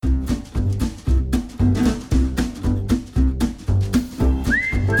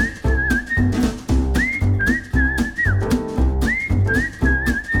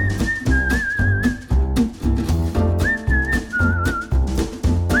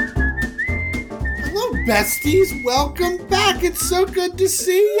besties, welcome back. It's so good to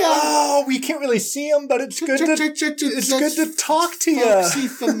see you. Oh, we can't really see them, but it's good to talk to you. Folksy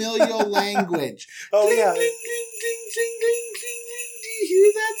familial language. Oh, Ding, yeah. ding, ding, ding, ding, ding, ding, ding. Do you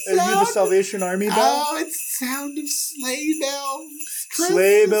hear that Are sound? you the Salvation Army bell? Oh, it's the sound of sleigh bells.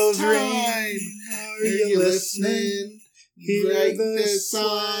 Sleigh bells Christmas ring. time. Are you listening? Hear Write the this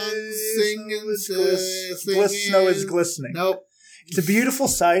song, singing, Snow is glistening. Nope. It's a beautiful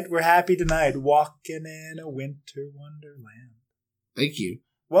sight. We're happy tonight, walking in a winter wonderland. Thank you.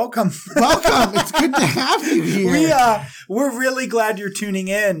 Welcome. Welcome. It's good to have you here. We're really glad you're tuning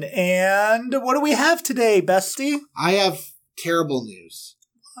in. And what do we have today, bestie? I have terrible news.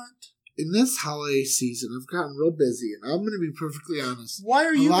 What? In this holiday season, I've gotten real busy, and I'm going to be perfectly honest. Why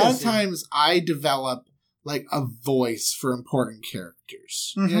are you A lot busy? of times I develop like a voice for important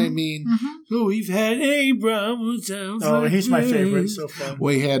characters. You know what I mean? So we've had Abram who sounds like he's my this. favorite so far.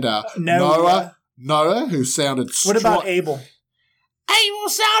 We had Noah. Nora, who sounded What about Abel? Abel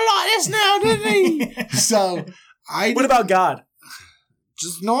sound like this now, didn't he? So I What about God?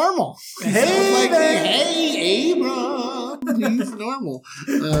 just normal. Hey, Sounds like there. hey, Abram. He's normal.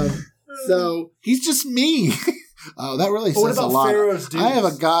 So he's just me. Oh, that really What says a about lot. Pharaoh's dudes? I have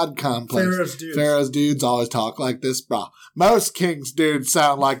a God complex. Pharaoh's dudes always talk like this, brah. Most kings' dudes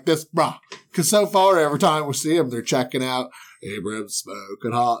sound like this, brah. Because so far, every time we see them, they're checking out Abraham's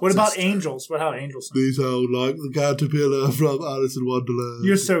smoking hot. What about sister. angels? How angels sound? They sound like the caterpillar from Alice in Wonderland.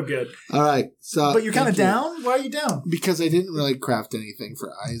 You're so good. All right. So, But you're kind of thank you. down? Why are you down? Because I didn't really craft anything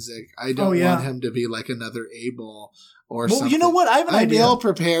for Isaac. I don't want him to be like another Abel or Well, something. you know what? I have an I'm idea. ill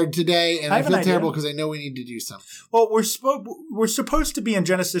prepared today, and I I have an feel idea. terrible because I know we need to do something. Well, we're supposed to be in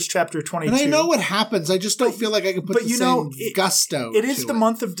Genesis chapter 22. And I know what happens. I just don't feel like I can put but the you same know, gusto. It is to the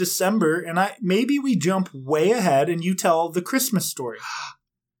month of December, and maybe we jump way ahead and you tell the Christmas story.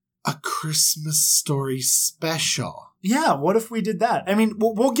 A Christmas story special. Yeah, what if we did that? I mean,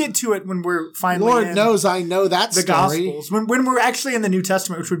 we'll get to it when we're finally Lord in knows I know that the story. Gospels. When we're actually in the New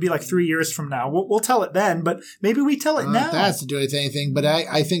Testament, which would be like 3 years from now. We'll tell it then, but maybe we tell it now. That has to do with anything, but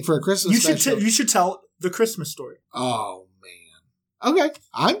I think for a Christmas special. You should tell the Christmas story. Oh, man. Okay,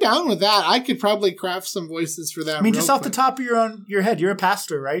 I'm down with that. I could probably craft some voices for that. I mean, real just off quick. the top of your head, you're a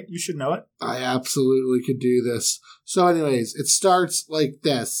pastor, right? You should know it. I absolutely could do this. So, anyways, it starts like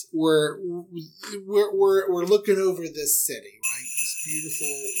this. We're looking over this city, right? This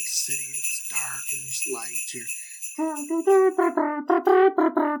beautiful city. It's dark and there's light here.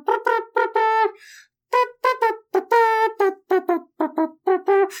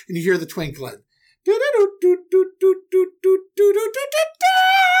 And you hear the twinkling.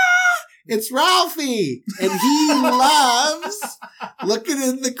 It's Ralphie, and he loves looking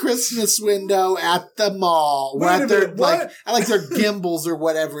in the Christmas window at the mall, Wait a minute, what? like their gimbals or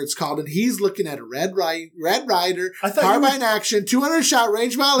whatever it's called, and he's looking at a Red Ryder, I thought you were- carbine action, 200 shot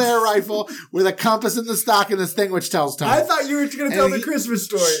range mile air rifle with a compass in the stock and this thing which tells time. I thought you were going to tell the Christmas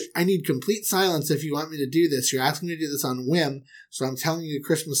story. I need complete silence if you want me to do this. You're asking me to do this on whim, so I'm telling you a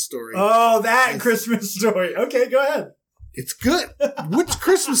Christmas story. Oh, that Christmas story. Okay, go ahead. It's good. Which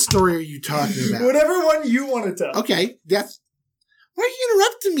Christmas story are you talking about? Whatever one you want to tell. Okay, that's... Why are you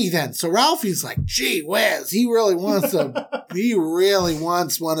interrupting me then? So Ralphie's like, gee whiz, he really wants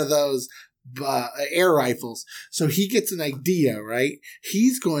one of those air rifles. So he gets an idea, right?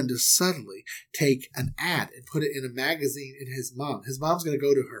 He's going to suddenly take an ad and put it in a magazine in his mom. His mom's going to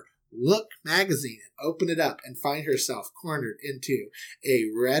go to her Look magazine and open it up and find herself cornered into a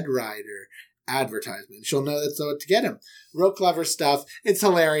Red Ryder advertisement. She'll know that's what to get him. Real clever stuff. It's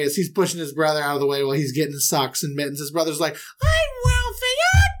hilarious. He's pushing his brother out of the way while he's getting socks and mittens. His brother's like, I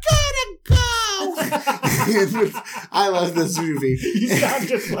gotta go. I love this movie. You sound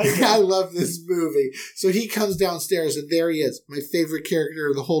just like him. I love this movie. So he comes downstairs and there he is. My favorite character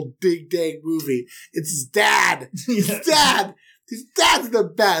of the whole Big Day movie. It's his dad. His dad. His dad's the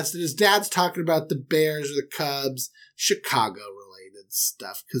best. And his dad's talking about the Bears or the Cubs, Chicago related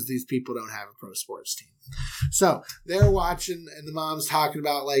stuff, because these people don't have a pro sports team. So they're watching, and the mom's talking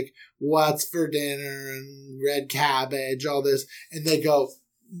about like what's for dinner and red cabbage, all this, and they go,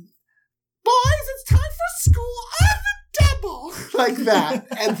 "Boys, it's time for school on the double," like that.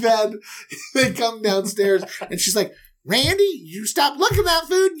 And then they come downstairs, and she's like, "Randy, you stop looking at that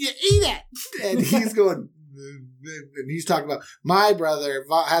food and you eat it." And he's going, and he's talking about my brother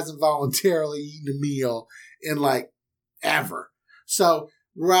hasn't voluntarily eaten a meal in like ever. So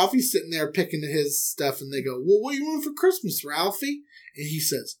Ralphie's sitting there picking his stuff, and they go, "Well, what do you want for Christmas, Ralphie?" And he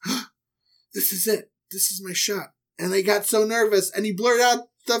says, "This is it. This is my shot." And they got so nervous, and he blurted out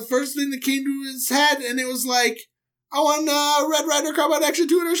the first thing that came to his head, and it was like, I want Red Ryder Combat Action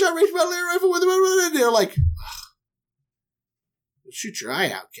 200 shot range battle air rifle with a... And they're like, shoot your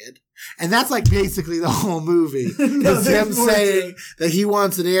eye out, kid. And that's like basically the whole movie. No, It's him saying that he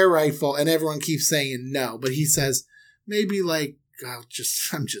wants an air rifle and everyone keeps saying no. But he says, maybe like, I'm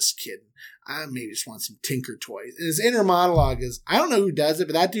just kidding. I maybe just want some Tinker toys. And his inner monologue is, I don't know who does it,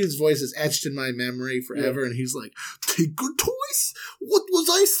 but that dude's voice is etched in my memory forever. Yeah. And he's like, Tinker toys? What was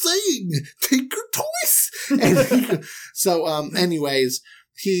I saying? Tinker toys? And anyways,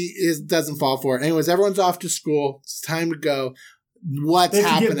 doesn't fall for it. Anyways, everyone's off to school. It's time to go. What's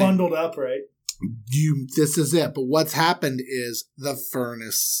happening? Get bundled up, right? This is it. But what's happened is the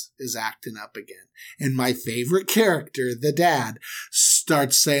furnace is acting up again. And my favorite character, the dad,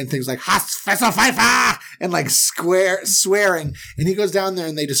 starts saying things like, Hass and like swearing. And he goes down there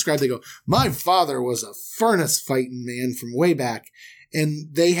and they go, my father was a furnace fighting man from way back.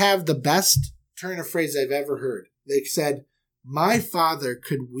 And they have the best turn of phrase I've ever heard. They said, my father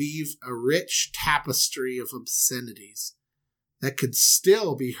could weave a rich tapestry of obscenities that could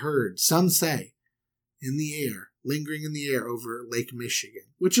still be heard, some say, in the air, lingering in the air over Lake Michigan,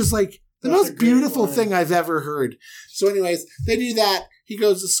 which is like the most beautiful thing I've ever heard. So anyways, they do that. He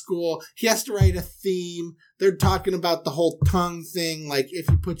goes to school. He has to write a theme. They're talking about the whole tongue thing. Like if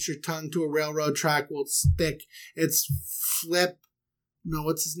you put your tongue to a railroad track, will it stick? It's Flip. No,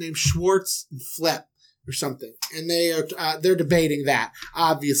 what's his name? Schwartz and Flip or something. And they're debating that.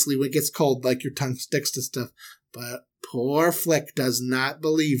 Obviously, when it gets cold, like your tongue sticks to stuff. But poor Flick does not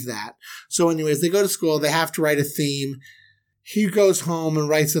believe that. So anyways, they go to school. They have to write a theme. He goes home and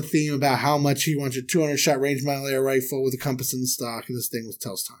writes a theme about how much he wants a 200-shot range mile air rifle with a compass in the stock, and this thing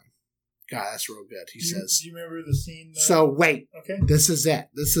tells time. God, that's real good, he says. Do you remember the scene? So wait. Okay. This is it.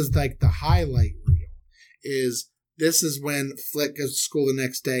 This is like the highlight reel. This is when Flick goes to school the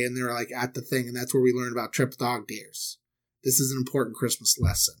next day, and they're like at the thing, and that's where we learn about triple dog dares. This is an important Christmas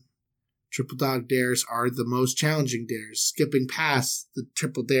lesson. Triple dog dares are the most challenging dares, skipping past the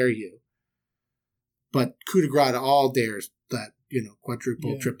triple dare you. But coup de grace to all dares that,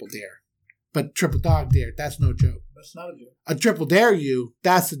 quadruple, triple dare. But triple dog dare, that's no joke. That's not a joke. A triple dare you,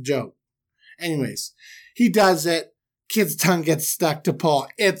 that's a joke. Anyways, he does it. Kid's tongue gets stuck to pull.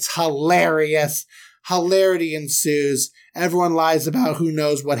 It's hilarious. Hilarity ensues. Everyone lies about who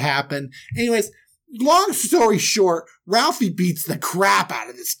knows what happened. Anyways, long story short, Ralphie beats the crap out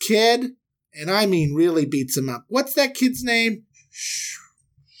of this kid. And I mean really beats him up. What's that kid's name?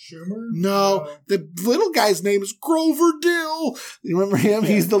 Schumer? No, the little guy's name is Grover Dill. You remember him? Yeah.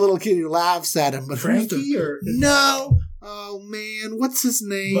 He's the little kid who laughs at him. But Frankie No. Oh, man. What's his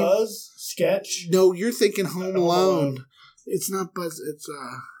name? Buzz? Sketch? No, you're thinking Home Alone. It's not Buzz. It's,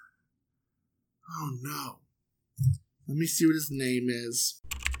 oh, no. Let me see what his name is.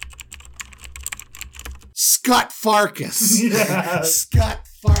 Scut Farkus. Yes. Scut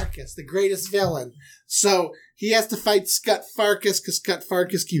Farkus, the greatest villain. So he has to fight Scut Farkus because Scut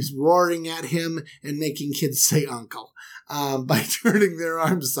Farkus keeps roaring at him and making kids say uncle by turning their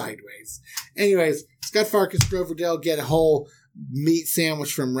arms sideways. Anyways, Scut Farkus, Grover Dill get a whole meat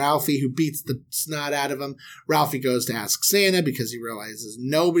sandwich from Ralphie, who beats the snot out of him. Ralphie goes to ask Santa because he realizes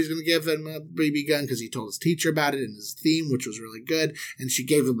nobody's going to give him a BB gun because he told his teacher about it in his theme, which was really good, and she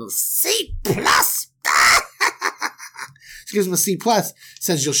gave him a C+. She gives him a C+,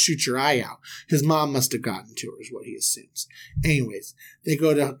 says you'll shoot your eye out. His mom must have gotten to her, is what he assumes. Anyways, they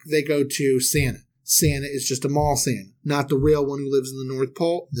go to Santa. Santa is just a mall Santa, not the real one who lives in the North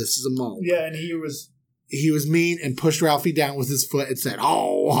Pole. This is a mall. Yeah, and he was mean and pushed Ralphie down with his foot and said,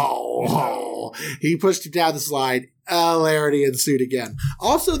 "Oh, ho, ho." He pushed him down the slide. Hilarity ensued again.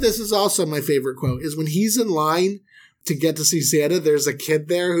 Also, this is also my favorite quote, is when he's in line to get to see Santa, there's a kid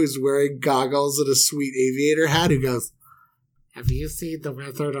there who's wearing goggles and a sweet aviator hat who goes, "Have you seen The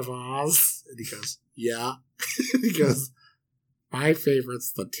Wizard of Oz?" And he goes, "Yeah." He goes, "My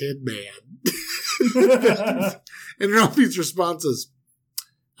favorite's the Tin Man." And Ralphie's response is,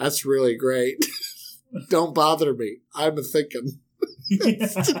 "That's really great. Don't bother me. I'm a thinking."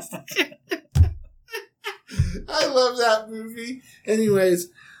 I love that movie. Anyways,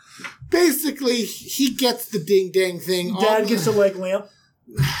 basically, he gets the ding-dang thing. Dad gets a leg lamp.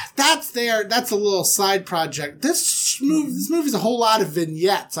 That's a little side project. This movie's a whole lot of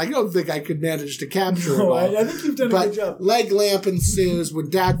vignettes. I don't think I could manage to capture it all. I think you've done a good job. Leg lamp ensues when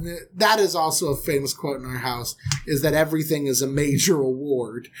Dad. That is also a famous quote in our house. Is that everything is a major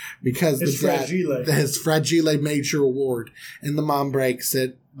award because it's his fragile major award, and the mom breaks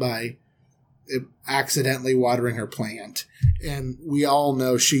it by accidentally watering her plant. And we all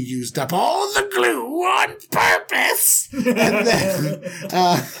know she used up all the glue on purpose. And then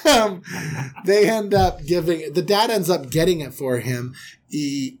the dad ends up getting it for him.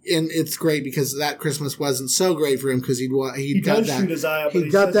 And it's great because that Christmas wasn't so great for him because he got that. Shoot his eye out, but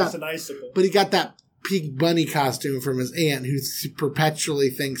he says it's an icicle. But he got that pink bunny costume from his aunt, who perpetually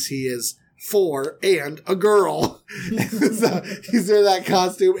thinks he is 4 and a girl. So he's wearing that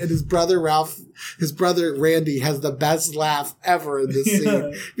costume, and his brother Randy has the best laugh ever in this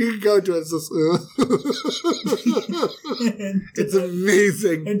scene. You can go to it. It's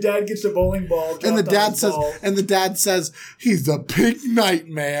amazing. And Dad gets a bowling ball. And the dad says he's a pink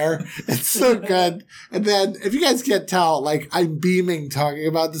nightmare. It's so good. And then, if you guys can't tell, like, I'm beaming talking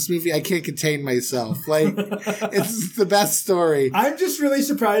about this movie. I can't contain myself. Like, it's the best story. I'm just really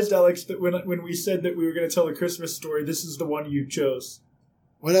surprised, Alex, that when we said that we were going to tell a Christmas story, this is the one you chose.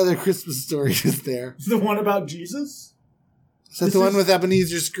 What other Christmas story is there? The one about Jesus? Is that the one with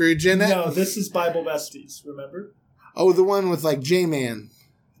Ebenezer Scrooge in it? No, this is Bible Besties, remember? Oh, the one with, like, J-Man.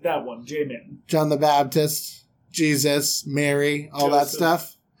 That one, J-Man. John the Baptist, Jesus, Mary, all Joseph, that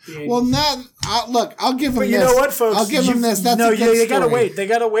stuff. Well, look, I'll give him this. But you know what, folks? I'll give him this. That's a good you gotta story. wait. They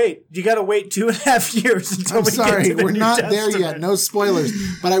gotta wait. You gotta wait 2.5 years until I'm we sorry, get to the we're New not Testament. there yet. No spoilers.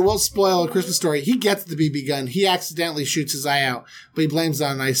 But I will spoil a Christmas story. He gets the BB gun. He accidentally shoots his eye out, but he blames it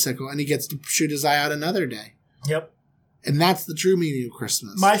on an icicle, and he gets to shoot his eye out another day. Yep. And that's the true meaning of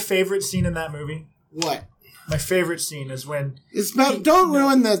Christmas. My favorite scene in that movie. What? My favorite scene is when don't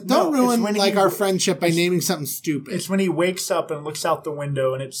ruin our friendship by naming something stupid. It's when he wakes up and looks out the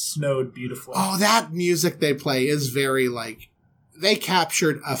window and it snowed beautifully. Oh, that music they play is very they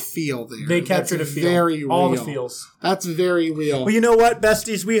captured a feel there. They captured a feel. Very real. All the feels. That's very real. Well, you know what,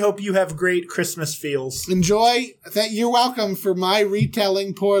 besties? We hope you have great Christmas feels. Enjoy. You're welcome for my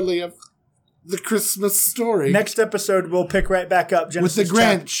retelling poorly of the Christmas story. Next episode, we'll pick right back up. With the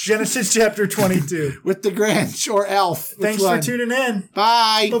Grinch. Genesis chapter 22. With the Grinch or Elf. Thanks for tuning in.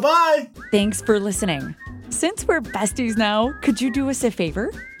 Bye. Bye-bye. Thanks for listening. Since we're besties now, could you do us a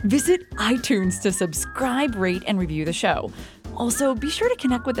favor? Visit iTunes to subscribe, rate, and review the show. Also, be sure to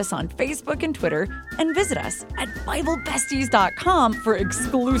connect with us on Facebook and Twitter, and visit us at BibleBesties.com for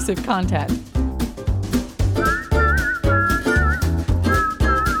exclusive content.